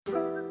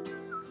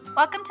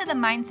Welcome to the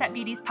Mindset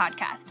Beauties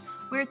podcast.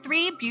 We're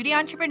three beauty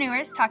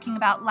entrepreneurs talking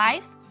about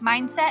life,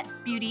 mindset,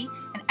 beauty,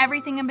 and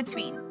everything in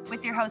between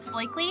with your hosts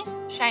Blakely,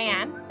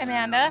 Cheyenne,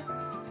 Amanda.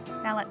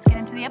 Now let's get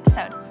into the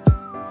episode.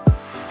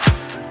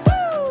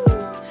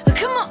 Woo!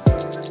 Come on!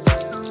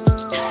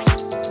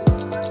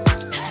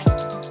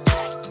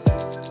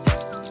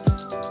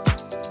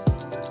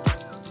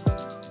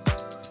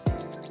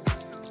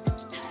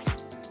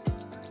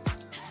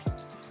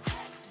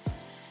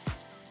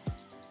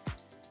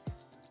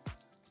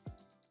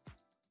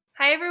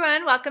 Hi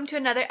everyone, welcome to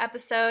another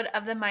episode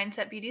of the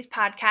Mindset Beauties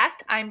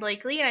podcast. I'm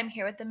Blakely and I'm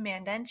here with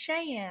Amanda and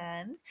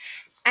Cheyenne.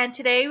 And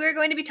today we're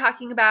going to be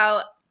talking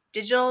about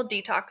digital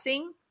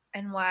detoxing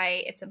and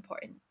why it's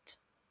important.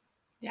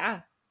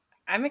 Yeah,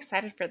 I'm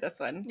excited for this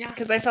one. Yeah.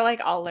 Because I feel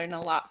like I'll learn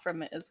a lot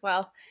from it as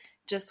well.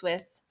 Just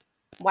with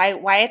why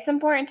it's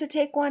important to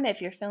take one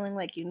if you're feeling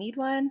like you need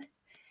one.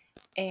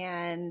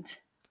 And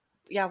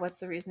yeah, what's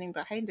the reasoning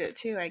behind it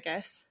too, I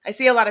guess. I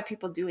see a lot of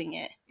people doing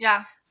it.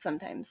 Yeah.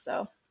 Sometimes,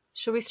 so.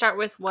 Should we start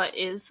with what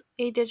is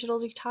a digital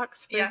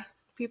detox for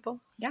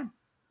people? Yeah.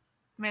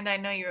 Amanda, I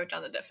know you wrote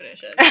down the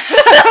definition.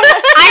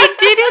 I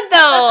didn't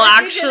though,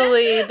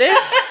 actually.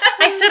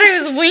 I said I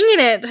was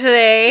winging it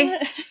today.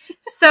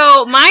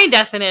 So my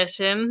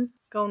definition,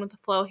 going with the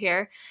flow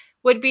here,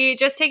 would be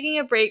just taking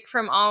a break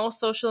from all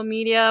social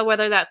media,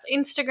 whether that's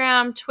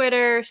Instagram,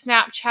 Twitter,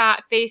 Snapchat,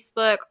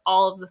 Facebook,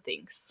 all of the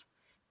things.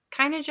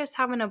 Kind of just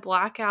having a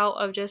blackout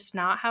of just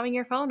not having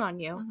your phone on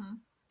you. Mm-hmm.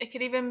 It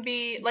could even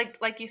be,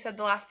 like you said,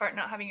 the last part,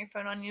 not having your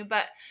phone on you,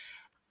 but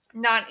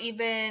not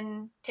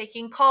even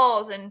taking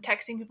calls and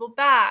texting people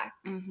back.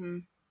 Mm-hmm.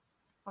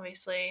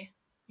 Obviously,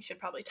 you should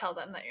probably tell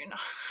them that you're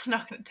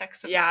not going to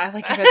text them. Yeah,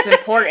 like if it's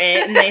important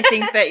and they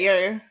think that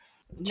you're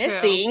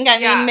missing, I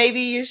mean,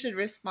 maybe you should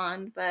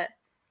respond. But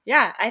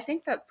yeah, I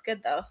think that's good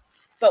though.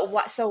 But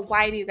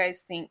why do you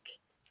guys think?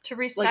 To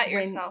reset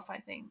yourself, I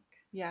think.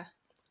 Yeah.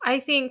 I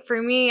think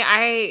for me,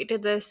 I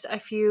did this a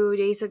few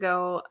days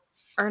ago.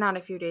 Or not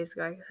a few days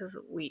ago, I guess it was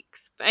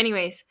weeks. But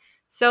anyways,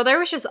 so there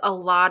was just a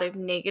lot of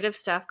negative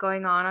stuff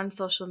going on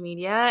social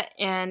media,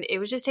 and it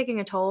was just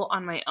taking a toll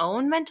on my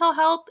own mental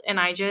health,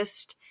 and I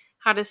just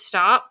had to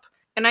stop.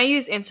 And I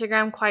use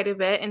Instagram quite a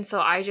bit, and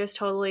so I just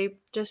totally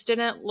just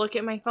didn't look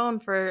at my phone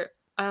for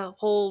a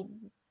whole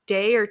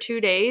day or 2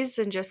 days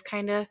and just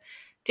kind of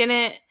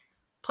didn't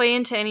play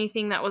into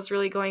anything that was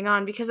really going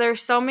on because there are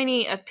so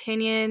many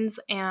opinions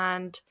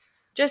and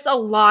just a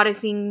lot of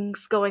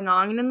things going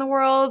on in the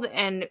world,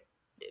 and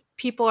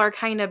people are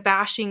kind of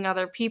bashing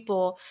other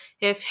people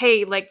if,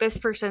 hey, like this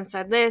person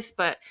said this,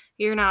 but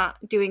you're not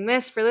doing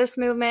this for this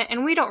movement.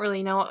 And we don't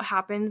really know what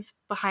happens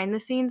behind the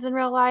scenes in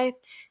real life.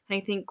 And I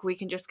think we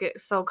can just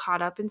get so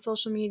caught up in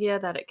social media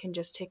that it can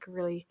just take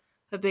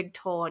a big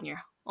toll on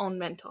your own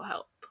mental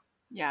health.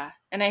 Yeah.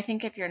 And I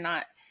think if you're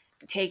not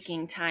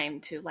taking time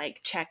to like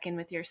check in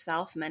with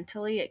yourself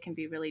mentally, it can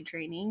be really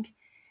draining.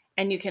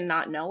 And you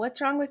cannot know what's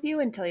wrong with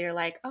you until you're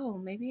like, oh,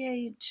 maybe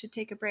I should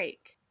take a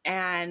break.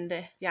 And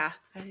yeah,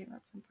 I think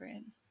that's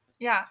important.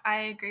 Yeah, I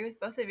agree with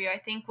both of you. I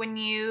think when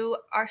you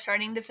are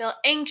starting to feel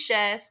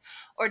anxious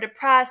or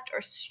depressed or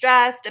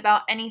stressed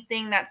about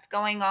anything that's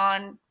going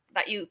on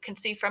that you can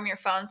see from your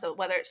phone, so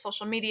whether it's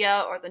social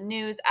media or the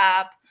news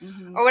app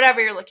or whatever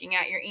you're looking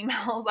at, your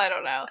emails, I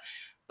don't know.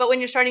 But when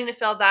you're starting to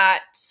feel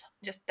that,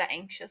 just the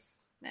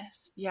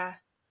anxiousness,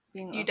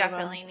 you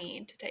definitely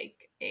need to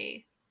take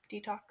a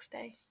detox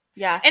day.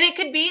 Yeah. And it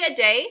could be a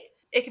day.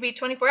 It could be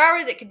 24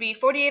 hours. It could be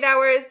 48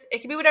 hours. It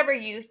could be whatever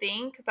you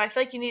think. But I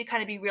feel like you need to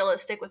kind of be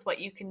realistic with what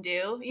you can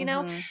do, you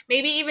know?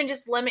 Maybe even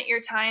just limit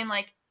your time,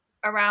 like,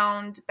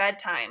 around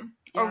bedtime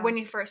or when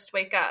you first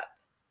wake up.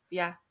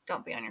 Yeah.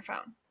 Don't be on your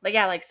phone.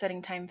 Like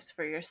setting times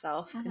for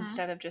yourself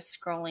instead of just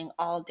scrolling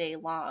all day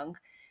long,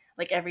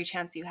 like every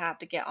chance you have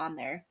to get on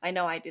there. I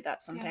know I do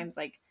that sometimes.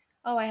 Like,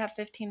 oh, I have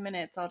 15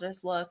 minutes. I'll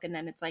just look. And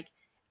then it's like,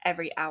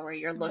 every hour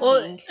you're looking.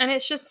 Well, and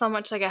it's just so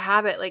much like a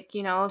habit. Like,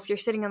 you know, if you're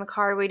sitting in the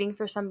car waiting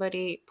for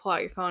somebody, pull out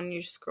your phone and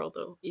you just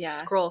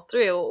scroll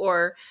through.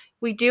 Or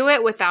we do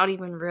it without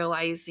even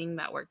realizing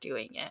that we're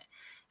doing it.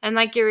 And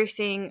like you were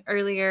saying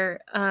earlier,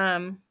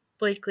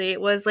 Blakely,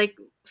 it was like,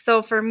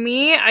 so for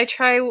me, I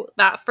try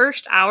that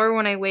first hour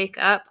when I wake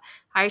up,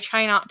 I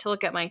try not to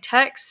look at my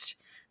text,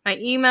 my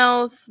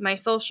emails, my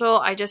social.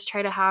 I just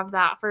try to have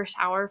that first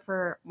hour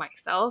for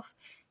myself.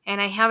 And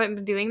I haven't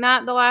been doing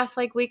that the last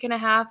like week and a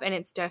half. And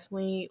it's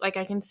definitely like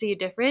I can see a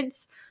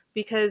difference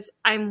because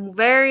I'm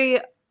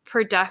very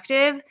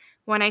productive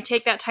when I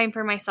take that time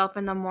for myself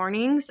in the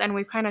mornings. And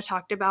we've kind of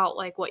talked about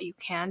like what you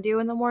can do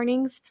in the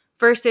mornings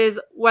versus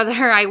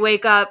whether I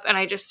wake up and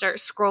I just start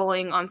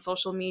scrolling on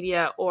social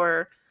media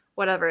or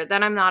whatever,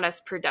 then I'm not as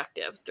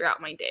productive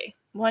throughout my day.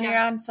 When you're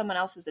on someone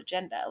else's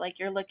agenda, like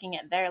you're looking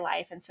at their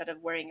life instead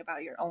of worrying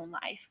about your own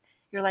life.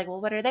 You're like,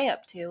 well, what are they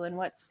up to and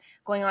what's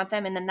going on with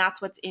them? And then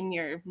that's what's in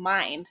your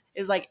mind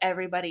is like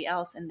everybody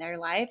else in their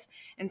lives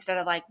instead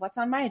of like, what's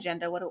on my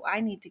agenda? What do I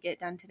need to get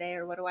done today?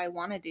 Or what do I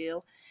want to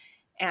do?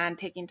 And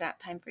taking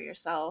that time for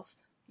yourself,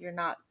 you're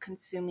not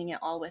consuming it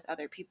all with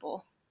other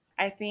people.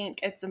 I think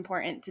it's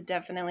important to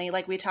definitely,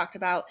 like we talked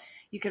about,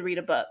 you could read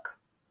a book.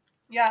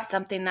 Yeah.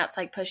 Something that's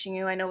like pushing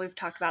you. I know we've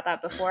talked about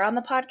that before on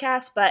the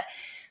podcast, but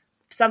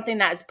something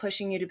that is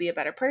pushing you to be a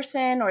better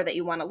person or that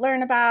you want to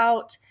learn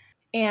about.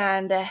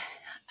 And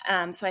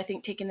so I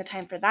think taking the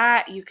time for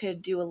that, you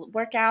could do a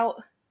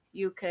workout.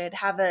 You could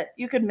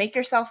make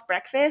yourself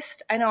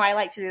breakfast. I know I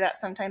like to do that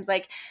sometimes,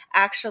 like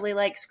actually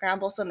like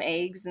scramble some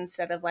eggs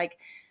instead of like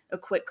a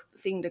quick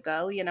thing to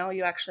go, you know,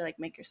 you actually like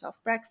make yourself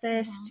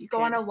breakfast. Mm-hmm. You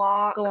go on a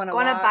walk, go on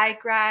a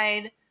bike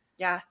ride.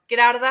 Yeah. Get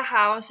out of the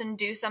house and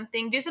do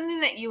something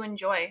that you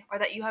enjoy or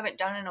that you haven't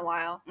done in a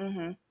while.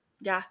 Mm-hmm.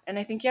 Yeah, and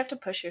I think you have to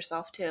push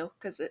yourself too,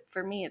 because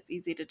for me, it's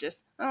easy to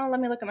just, let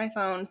me look at my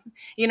phones.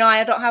 You know,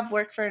 I don't have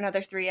work for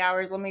another 3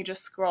 hours. Let me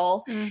just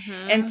scroll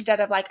instead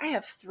of like, I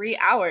have 3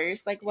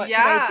 hours. Like, what could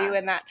I do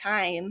in that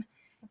time?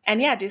 And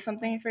yeah, do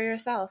something for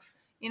yourself.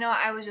 You know,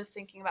 I was just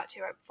thinking about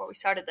too right before we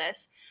started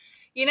this.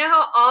 You know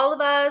how all of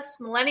us,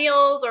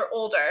 millennials or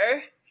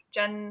older,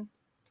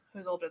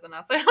 who's older than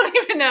us? I don't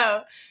even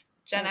know.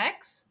 Gen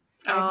X?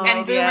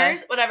 And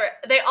boomers, whatever.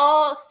 They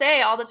all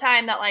say all the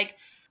time that like,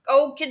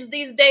 oh, kids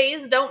these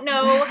days don't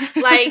know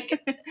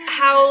like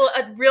how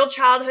a real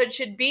childhood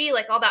should be,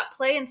 like all that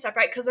play and stuff,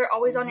 right? Because they're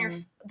always on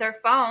their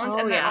phones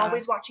and they're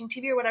always watching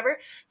TV or whatever.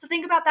 So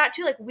think about that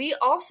too. Like we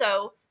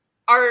also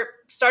are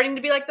starting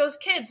to be like those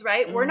kids,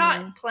 right? Mm-hmm. We're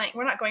not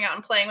going out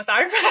and playing with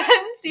our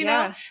friends, you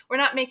know? We're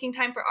not making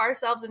time for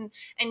ourselves and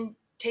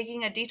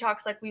taking a detox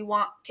like we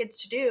want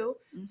kids to do.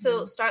 Mm-hmm.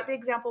 So start the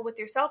example with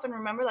yourself and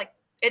remember like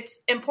it's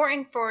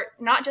important for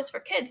not just for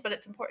kids, but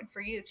it's important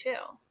for you too.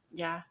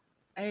 Yeah,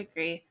 I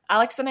agree.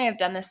 Alex and I have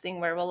done this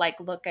thing where we'll like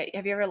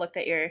have you ever looked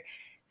at your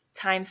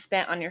time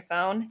spent on your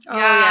phone? Oh,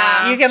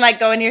 yeah. You can like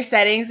go in your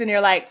settings and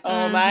you're like,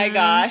 oh my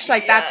gosh,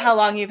 like that's how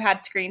long you've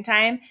had screen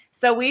time.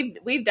 So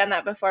we've done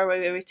that before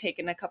where we've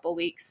taken a couple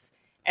weeks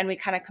and we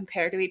kind of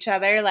compare to each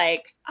other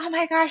like, oh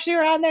my gosh, you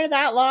were on there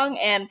that long.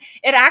 And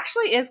it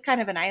actually is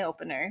kind of an eye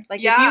opener. Like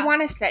if you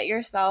want to set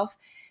yourself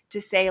to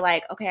say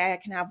like, okay, I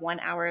can have 1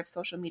 hour of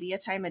social media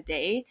time a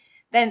day,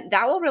 then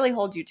that will really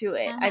hold you to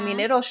it. Mm-hmm. I mean,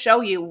 it'll show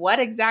you what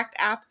exact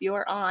apps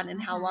you're on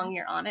and how long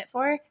you're on it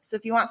for. So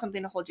if you want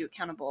something to hold you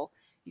accountable,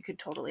 you could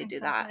totally do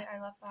that. I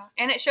love that.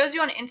 And it shows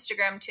you on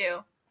Instagram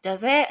too.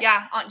 Does it?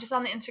 Yeah, just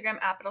on the Instagram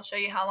app, it'll show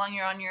you how long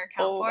you're on your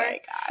account for. Oh my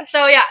gosh.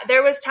 So yeah,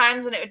 there was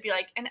times when it would be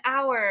like an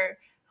hour.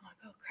 I'm like,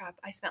 oh crap,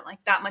 I spent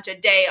like that much a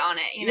day on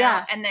it, you know?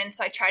 Yeah. And then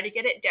so I tried to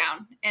get it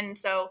down. And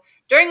so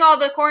during all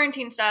the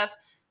quarantine stuff,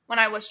 when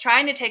I was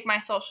trying to take my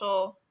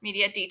social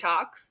media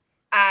detox,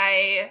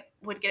 I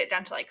would get it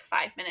down to like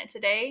 5 minutes a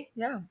day.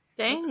 Yeah.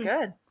 Dang. That's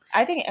good.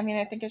 I think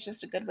it's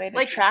just a good way to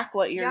like, track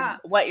what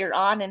you're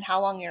on and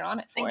how long you're on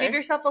it for. And give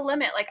yourself a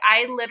limit. Like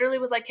I literally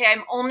was like, hey,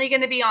 I'm only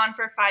going to be on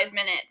for 5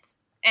 minutes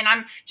and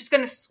I'm just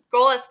going to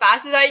scroll as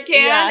fast as I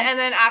can. Yeah. And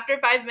then after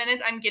 5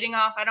 minutes, I'm getting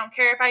off. I don't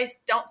care if I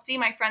don't see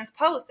my friends'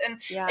 posts. And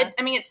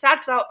it's sad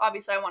because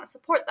obviously I want to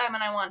support them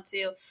and I want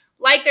to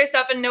like their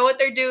stuff and know what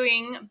they're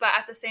doing. But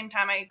at the same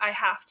time, I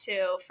have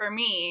to, for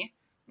me,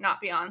 not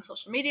be on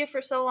social media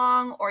for so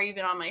long or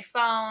even on my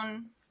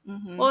phone.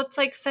 Mm-hmm. Well, it's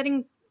like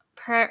setting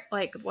parental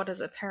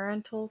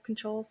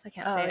controls? I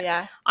can't say it.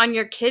 Yeah. On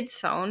your kid's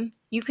phone.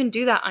 You can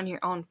do that on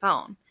your own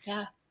phone.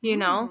 Yeah. You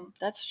know?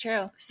 That's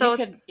true. So I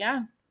didn't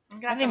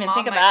even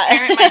think of that.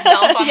 Parent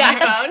myself on my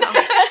phone.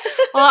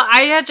 Well,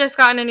 I had just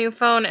gotten a new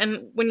phone,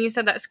 and when you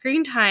said that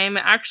screen time,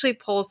 it actually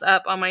pulls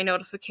up on my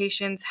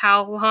notifications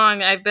how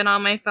long I've been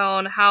on my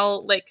phone,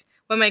 how, like,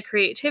 what my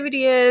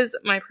creativity is,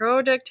 my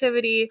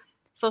productivity,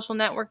 social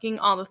networking,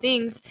 all the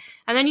things.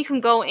 And then you can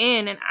go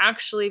in and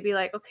actually be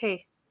like,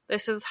 okay,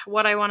 this is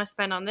what I want to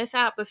spend on this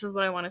app. This is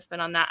what I want to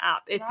spend on that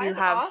app. If you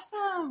have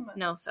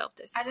no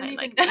self-discipline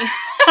like me.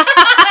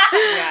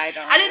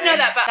 I didn't know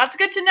that, but that's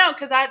good to know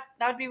because that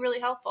would be really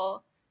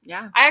helpful.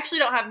 Yeah. I actually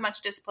don't have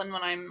much discipline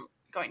when I'm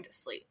going to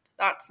sleep.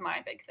 That's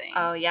my big thing.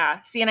 Oh,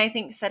 yeah. See, and I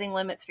think setting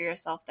limits for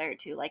yourself there,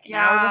 too. Like an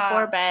hour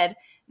before bed,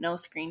 no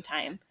screen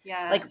time.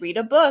 Yeah. Like read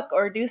a book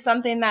or do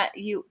something that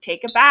you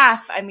take a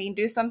bath. I mean,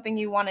 do something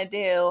you want to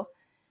do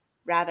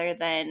rather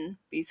than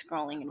be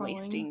scrolling and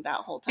wasting that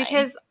whole time.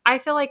 Because I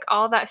feel like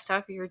all that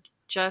stuff you're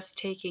just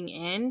taking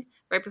in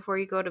right before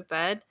you go to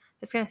bed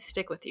is going to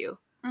stick with you.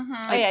 Mm-hmm.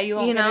 Like, you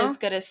won't get as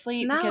good as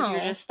sleep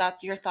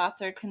because your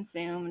thoughts are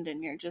consumed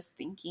and you're just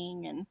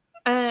thinking.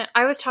 And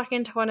I was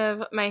talking to one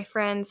of my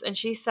friends and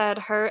she said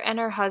her and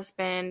her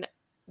husband,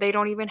 they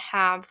don't even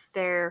have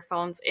their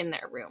phones in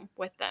their room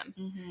with them.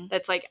 Mm-hmm.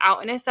 That's like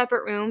out in a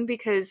separate room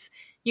because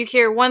you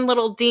hear one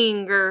little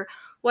ding or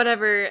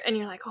whatever and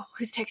you're like, oh,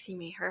 who's texting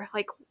me? Or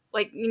like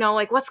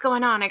what's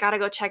going on? I gotta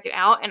go check it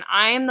out. And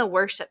I am the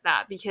worst at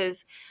that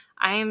because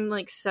I am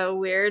like so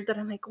weird that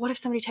I'm like, what if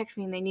somebody texts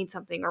me and they need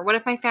something? Or what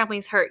if my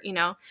family's hurt?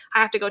 I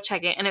have to go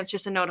check it and it's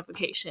just a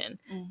notification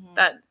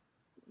that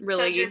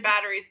really shows your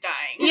battery's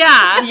dying.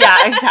 Yeah.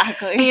 Yeah,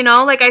 exactly.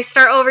 Like I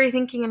start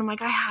overthinking and I'm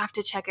like, I have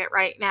to check it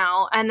right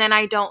now. And then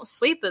I don't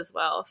sleep as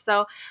well.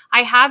 So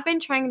I have been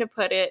trying to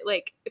put it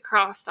like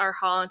across our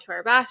hall into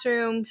our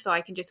bathroom so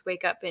I can just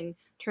wake up and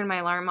turn my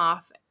alarm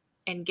off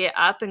and get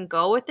up and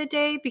go with the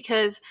day.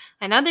 Because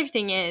another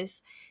thing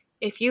is,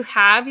 if you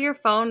have your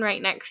phone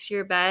right next to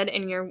your bed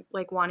and you're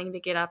like wanting to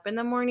get up in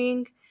the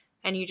morning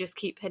and you just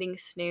keep hitting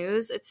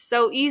snooze, it's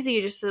so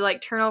easy just to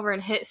like turn over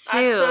and hit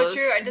snooze. That's so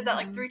true. I did that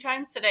like 3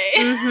 times today.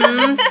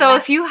 So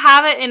if you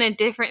have it in a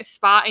different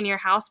spot in your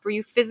house where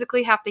you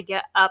physically have to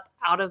get up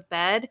out of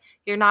bed,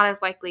 you're not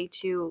as likely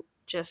to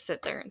just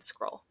sit there and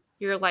scroll.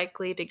 You're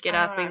likely to get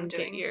up and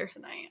get your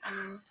tonight.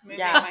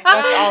 Yeah,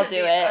 let's all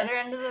do it. Other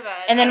end of the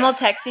bed. And then we'll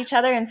text each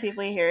other and see if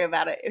we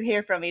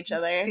hear from each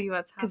other. See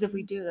what's happening. Because if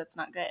we do, that's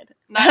not good.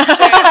 Not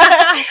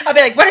sure. I'll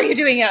be like, what are you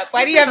doing up?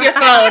 Why do you have your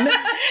phone?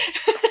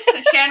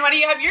 Shan, why do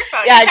you have your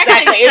phone? Yeah,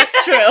 exactly.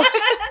 It's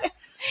true.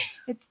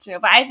 It's true.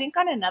 But I think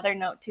on another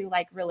note too,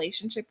 like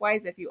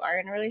relationship-wise, if you are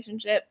in a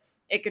relationship,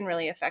 it can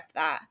really affect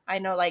that. I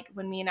know like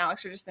when me and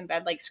Alex are just in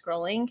bed like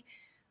scrolling,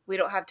 we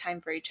don't have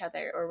time for each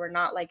other, or we're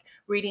not like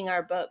reading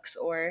our books,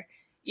 or,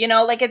 you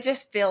know, like it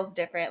just feels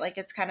different. Like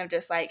it's kind of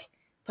just like,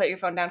 put your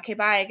phone down, okay,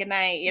 bye, good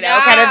night, you know,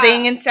 kind of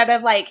thing, instead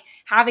of like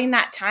having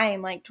that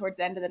time like towards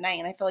the end of the night.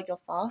 And I feel like you'll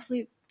fall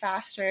asleep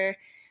faster,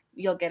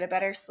 you'll get a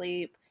better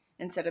sleep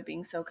instead of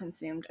being so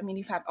consumed. I mean,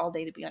 you've had all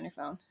day to be on your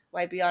phone.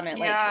 Why be on it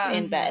like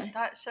in bed?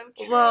 That's so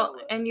true. Well,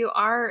 and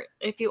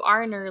if you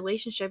are in a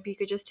relationship, you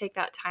could just take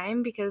that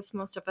time, because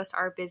most of us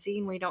are busy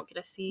and we don't get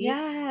to see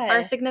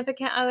our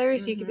significant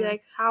others. You could be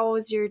like, how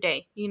was your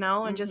day? You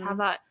know, and just have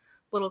that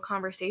little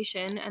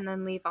conversation and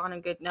then leave on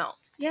a good note.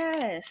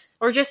 Yes.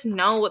 Or just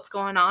know what's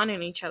going on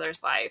in each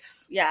other's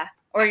lives. Yeah.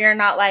 Or you're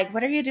not like,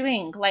 what are you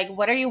doing? Like,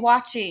 what are you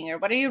watching? Or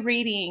what are you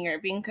reading? Or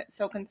being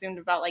so consumed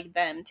about like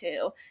them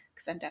too.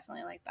 Because I'm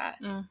definitely like that.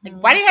 Like,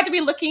 why do you have to be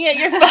looking at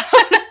your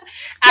phone?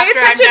 Pay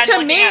attention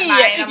to me.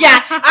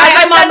 Yeah, as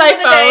I'm on my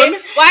phone.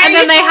 And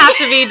then they have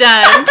to be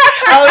done.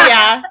 Oh,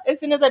 yeah. As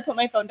soon as I put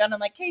my phone down, I'm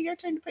like, hey, your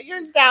turn to put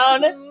yours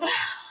down.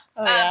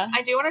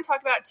 I do want to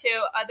talk about,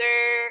 too, other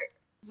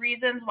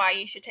reasons why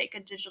you should take a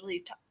digital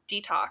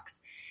detox.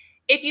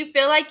 If you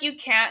feel like you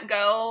can't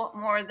go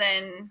more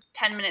than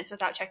 10 minutes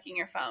without checking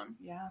your phone.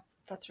 Yeah,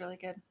 that's really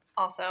good.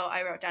 Also,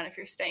 I wrote down if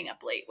you're staying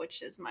up late,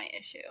 which is my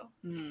issue.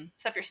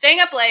 So if you're staying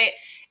up late,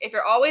 if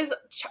you're always,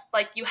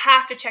 you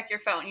have to check your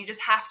phone. You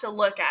just have to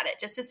look at it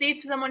just to see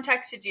if someone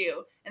texted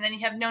you. And then you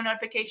have no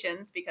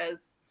notifications because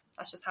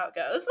that's just how it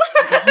goes.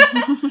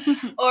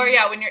 Or,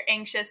 when you're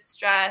anxious,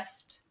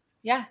 stressed.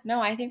 Yeah,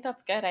 no, I think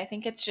that's good. I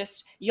think it's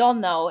just, you'll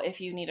know if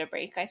you need a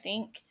break, I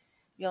think.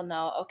 You'll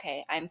know,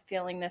 okay, I'm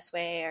feeling this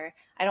way, or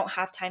I don't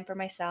have time for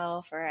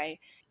myself, or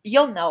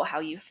you'll know how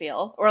you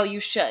feel, or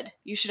you should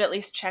at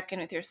least check in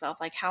with yourself.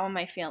 Like, how am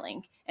I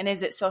feeling? And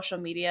is it social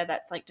media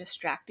that's like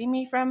distracting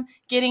me from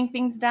getting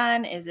things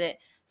done? Is it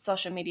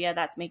social media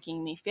that's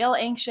making me feel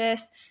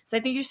anxious? So I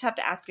think you just have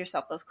to ask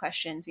yourself those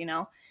questions, you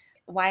know,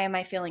 why am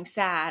I feeling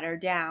sad or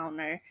down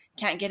or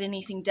can't get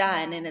anything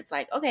done? And it's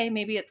like, okay,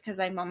 maybe it's because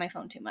I'm on my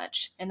phone too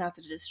much and that's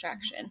a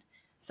distraction.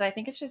 So I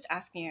think it's just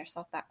asking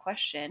yourself that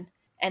question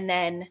and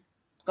then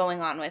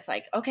going on with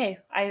like, okay,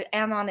 I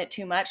am on it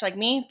too much. Like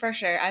me, for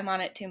sure, I'm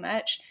on it too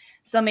much.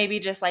 So maybe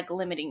just like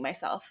limiting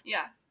myself.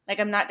 Yeah. Like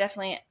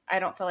I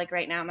don't feel like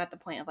right now I'm at the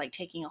point of like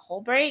taking a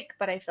whole break,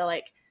 but I feel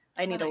like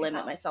I need to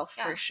limit myself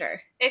for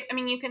sure.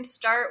 You can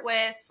start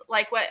with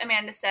like what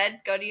Amanda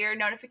said, go to your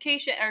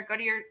notification or go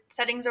to your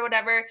settings or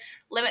whatever,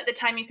 limit the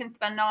time you can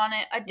spend on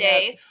it a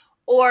day,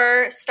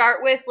 or start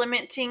with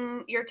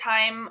limiting your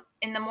time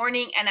in the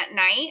morning and at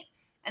night.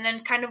 And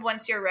then kind of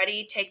once you're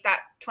ready, take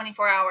that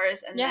 24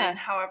 hours and then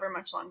however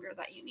much longer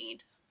that you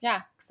need.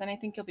 Yeah, because then I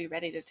think you'll be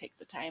ready to take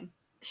the time.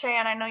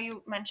 Cheyenne, I know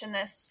you mentioned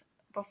this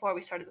before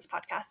we started this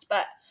podcast,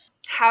 but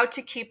how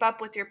to keep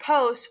up with your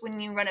posts when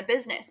you run a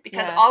business.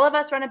 Because all of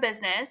us run a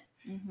business,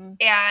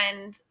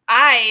 and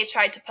I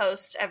tried to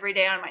post every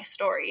day on my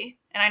story.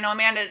 And I know,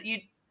 Amanda, you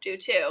do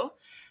too.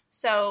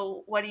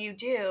 So what do you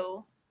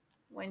do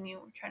when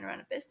you're trying to run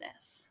a business?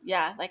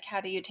 Yeah, like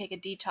how do you take a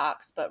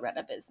detox but run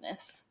a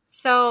business?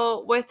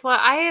 So with what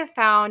I have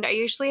found, I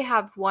usually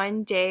have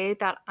one day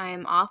that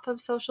I'm off of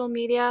social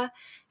media,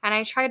 and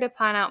I try to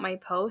plan out my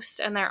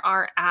post, and there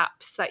are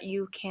apps that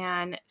you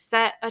can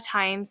set a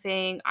time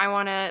saying, I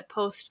want to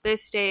post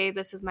this day,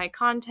 this is my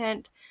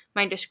content,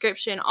 my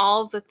description,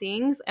 all of the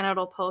things, and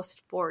it'll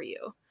post for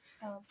you.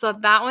 So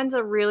that one's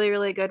a really,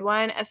 really good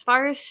one. As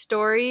far as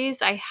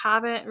stories, I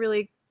haven't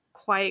really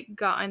quite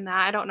gotten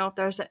that. I don't know if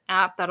there's an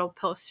app that'll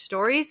post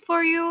stories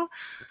for you.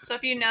 So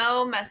if you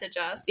know, message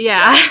us.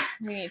 Yeah. Yes,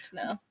 we need to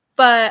know.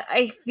 But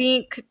I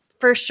think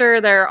for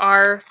sure there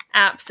are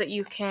apps that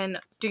you can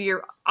do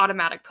your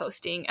automatic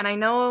posting. And I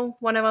know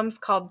one of them's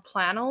called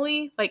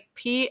Planoly, like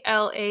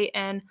Planoly.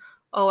 And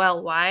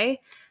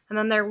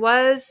then there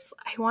was,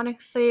 I want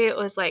to say it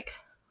was like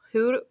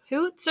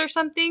Hoots or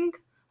something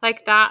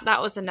like that.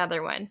 That was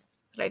another one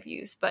that I've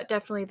used. But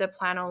definitely the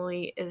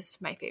Planoly is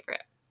my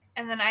favorite.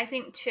 And then I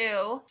think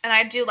too, and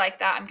I do like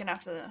that, I'm going to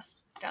have to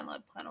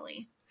download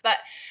Planoly. But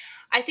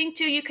I think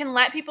too, you can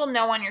let people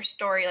know on your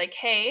story, like,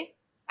 hey,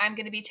 I'm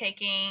going to be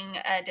taking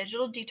a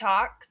digital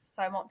detox,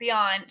 so I won't be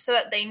on, so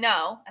that they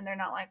know, and they're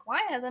not like, why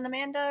hasn't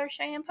Amanda or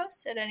Cheyenne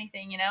posted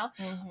anything, you know?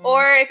 Mm-hmm.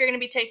 Or if you're going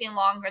to be taking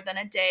longer than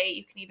a day,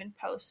 you can even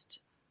post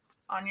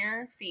on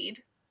your feed.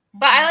 Mm-hmm.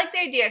 But I like the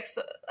idea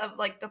of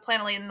like the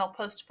Planoly, and they'll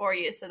post for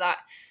you so that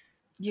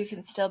you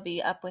can still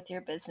be up with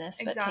your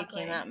business, but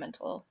taking that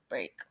mental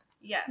break.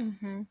 Yes.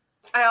 Mm-hmm.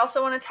 I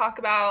also want to talk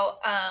about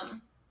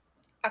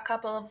a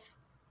couple of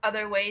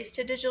other ways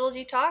to digital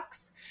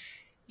detox.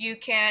 You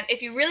can,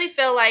 if you really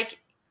feel like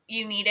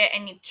you need it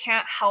and you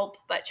can't help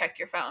but check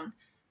your phone,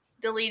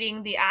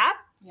 deleting the app.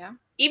 Yeah.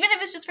 Even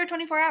if it's just for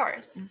 24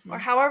 hours or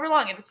however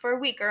long, if it's for a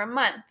week or a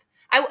month.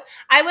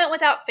 I went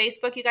without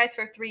Facebook, you guys,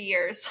 for 3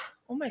 years.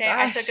 Oh my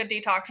gosh. I took a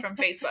detox from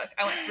Facebook.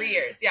 I went 3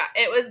 years. Yeah,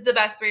 it was the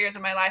best 3 years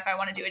of my life. I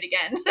want to do it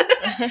again.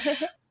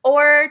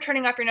 Or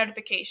turning off your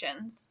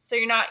notifications, so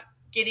you're not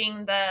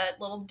getting the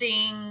little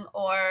ding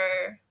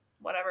or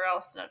whatever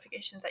else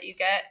notifications that you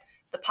get,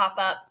 the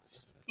pop-up,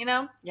 you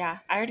know? Yeah,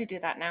 I already do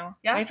that now.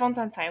 Yeah. My phone's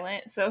on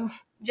silent, so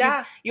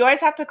yeah. You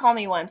always have to call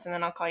me once, and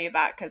then I'll call you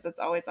back because it's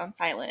always on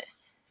silent.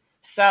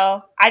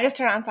 So I just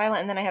turn it on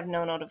silent, and then I have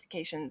no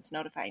notifications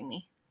notifying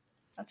me.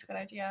 That's a good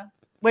idea.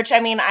 Which, I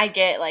mean, I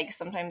get, like,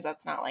 sometimes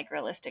that's not, like,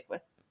 realistic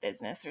with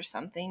business or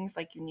some things.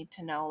 Like, you need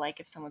to know, like,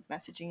 if someone's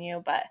messaging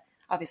you, but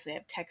obviously I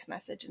have text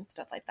message and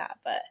stuff like that,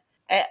 but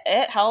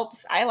it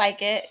helps. I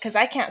like it because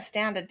I can't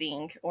stand a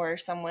ding or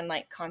someone,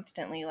 like,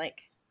 constantly,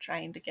 like,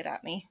 trying to get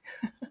at me.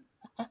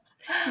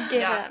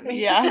 Get at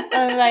me. Yeah,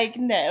 I'm like,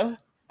 no.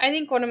 I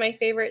think one of my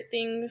favorite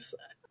things,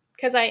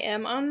 because I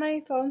am on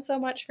my phone so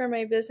much for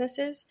my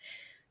businesses,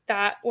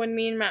 that when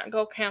me and Matt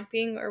go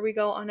camping or we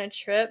go on a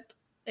trip,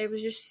 it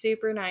was just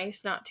super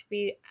nice not to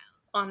be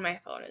on my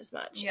phone as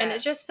much. Yeah. And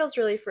it just feels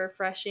really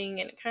refreshing,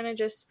 and it kind of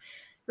just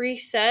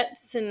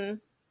resets. And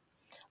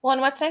well,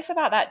 and what's nice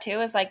about that too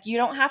is, like, you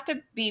don't have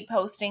to be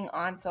posting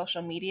on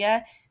social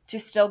media to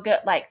still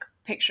get, like,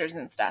 pictures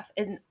and stuff.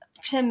 And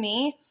to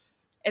me,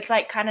 it's,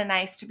 like, kind of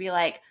nice to be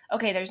like,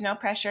 okay, there's no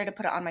pressure to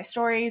put it on my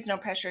stories, no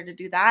pressure to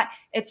do that.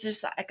 It's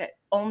just like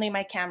only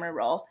my camera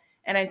roll,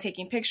 and I'm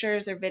taking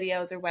pictures or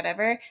videos or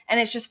whatever, and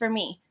it's just for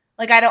me.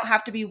 Like, I don't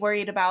have to be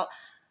worried about,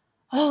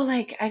 oh,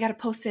 like, I got to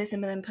post this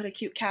and then put a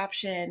cute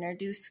caption or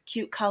do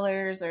cute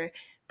colors or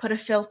put a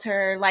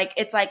filter. Like,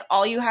 it's like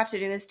all you have to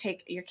do is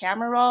take your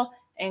camera roll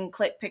and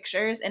click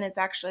pictures, and it's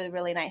actually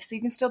really nice. So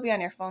you can still be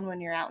on your phone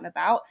when you're out and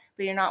about,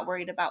 but you're not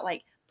worried about,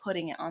 like,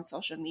 putting it on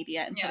social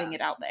media and putting it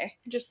out there.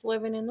 Just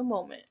living in the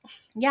moment.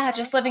 Yeah,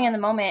 just living in the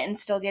moment and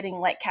still getting,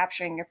 like,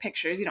 capturing your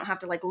pictures. You don't have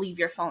to, like, leave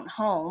your phone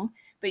home,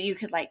 but you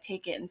could, like,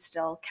 take it and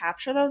still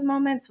capture those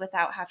moments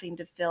without having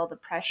to feel the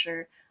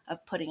pressure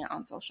of putting it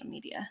on social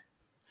media.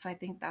 So I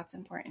think that's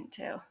important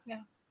too.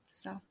 Yeah.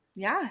 So,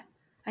 yeah.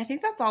 I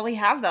think that's all we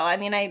have, though. I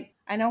mean,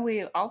 I know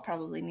we all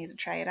probably need to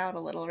try it out a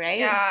little, right?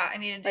 Yeah, I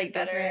need to do like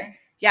better. Different.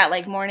 Yeah,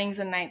 like mornings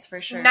and nights for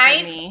sure.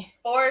 Nights for me.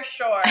 For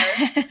sure.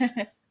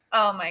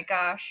 Oh my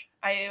gosh.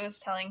 I was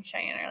telling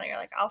Cheyenne earlier,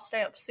 like, I'll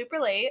stay up super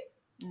late,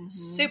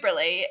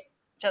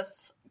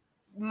 just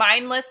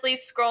mindlessly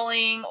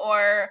scrolling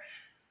or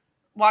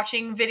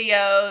watching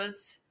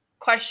videos,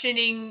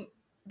 questioning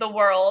the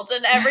world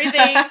and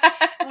everything,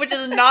 which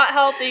is not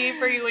healthy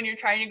for you when you're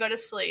trying to go to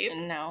sleep.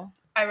 No.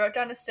 I wrote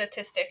down a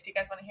statistic. Do you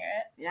guys want to hear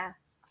it? Yeah.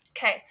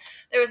 Okay.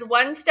 There was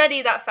one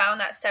study that found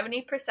that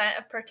 70%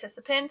 of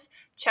participants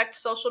checked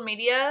social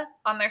media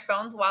on their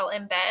phones while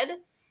in bed,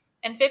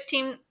 and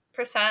 15%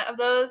 of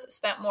those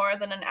spent more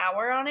than an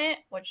hour on it,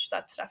 which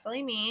that's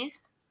definitely me.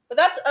 But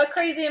that's a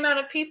crazy amount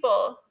of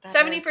people.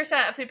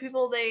 70% of the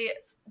people they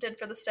did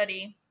for the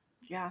study.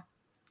 Yeah.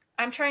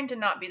 I'm trying to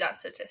not be that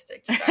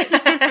statistic, you guys.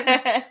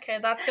 Okay,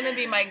 that's going to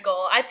be my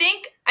goal. I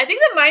think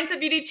the Mindset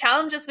Beauty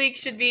Challenge this week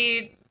should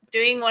be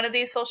doing one of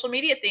these social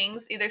media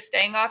things, either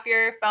staying off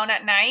your phone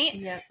at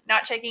night,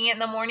 not checking it in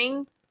the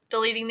morning,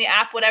 deleting the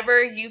app,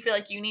 whatever you feel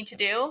like you need to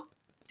do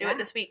it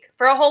this week.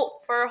 For a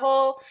whole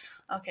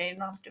okay, you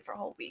don't have to do it for a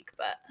whole week,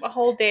 but a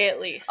whole day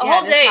at least. A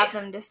whole day. Just have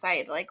them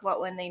decide, like,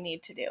 when they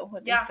need to do,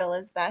 what they feel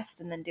is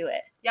best, and then do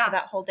it for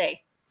that whole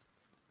day.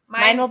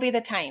 Mine will be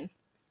the time.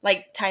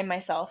 Like, time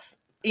myself.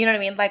 You know what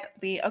I mean? Like,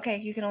 okay,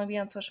 you can only be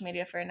on social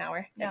media for an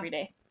hour every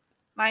day.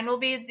 Mine will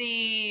be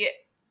the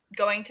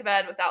going to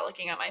bed without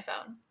looking at my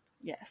phone.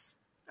 Yes.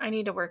 I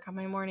need to work on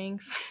my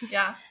mornings.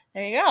 Yeah.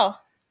 There you go.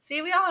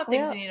 See, we all have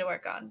things we need to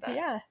work on, but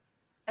yeah.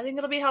 I think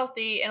it'll be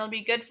healthy, and it'll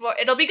be good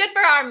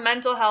for our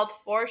mental health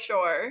for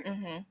sure.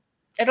 Mm-hmm.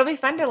 It'll be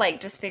fun to, like,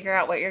 just figure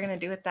out what you're going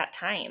to do with that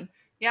time.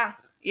 Yeah.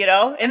 You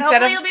know, and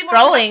instead of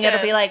scrolling,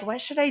 it'll be like,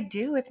 what should I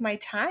do with my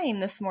time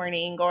this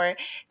morning or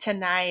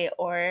tonight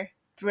or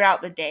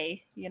throughout the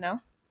day, you know?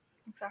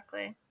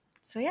 Exactly.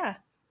 So, yeah,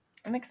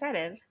 I'm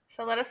excited.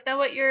 So let us know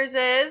what yours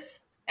is.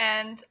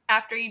 And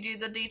after you do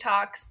the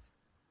detox,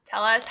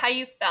 tell us how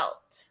you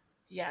felt.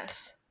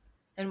 Yes.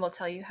 And we'll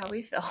tell you how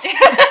we feel.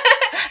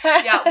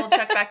 Yeah, we'll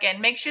check back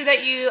in. Make sure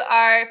that you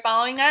are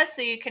following us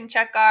so you can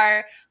check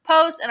our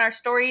posts and our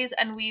stories,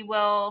 and we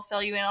will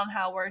fill you in on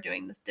how we're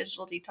doing this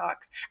digital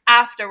detox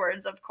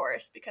afterwards, of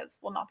course, because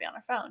we'll not be on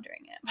our phone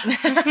during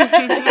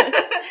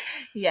it.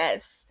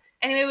 Yes.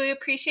 Anyway, we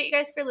appreciate you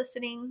guys for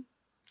listening.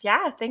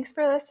 Yeah, thanks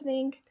for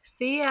listening.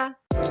 See ya.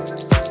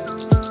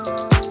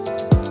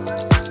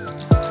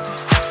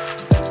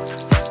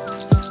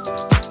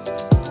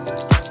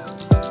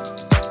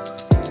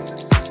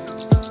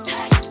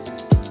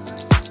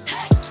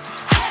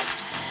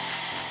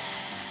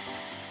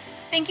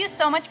 Thank you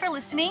so much for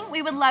listening.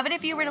 We would love it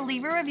if you were to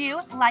leave a review,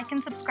 like,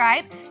 and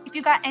subscribe. If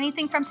you got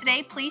anything from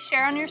today, please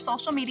share on your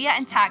social media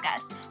and tag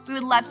us. We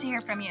would love to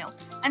hear from you.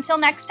 Until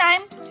next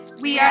time,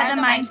 we are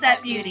the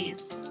Mindset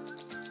Beauties.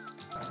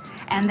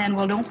 And then,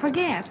 well, don't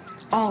forget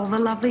all the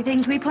lovely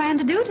things we plan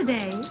to do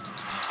today.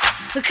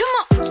 Come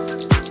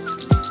on.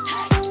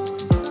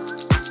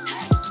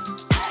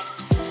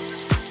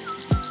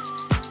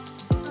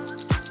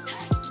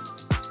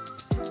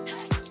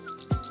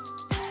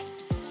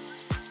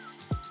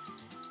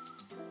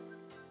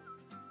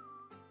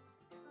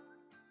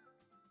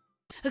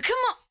 Come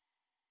on.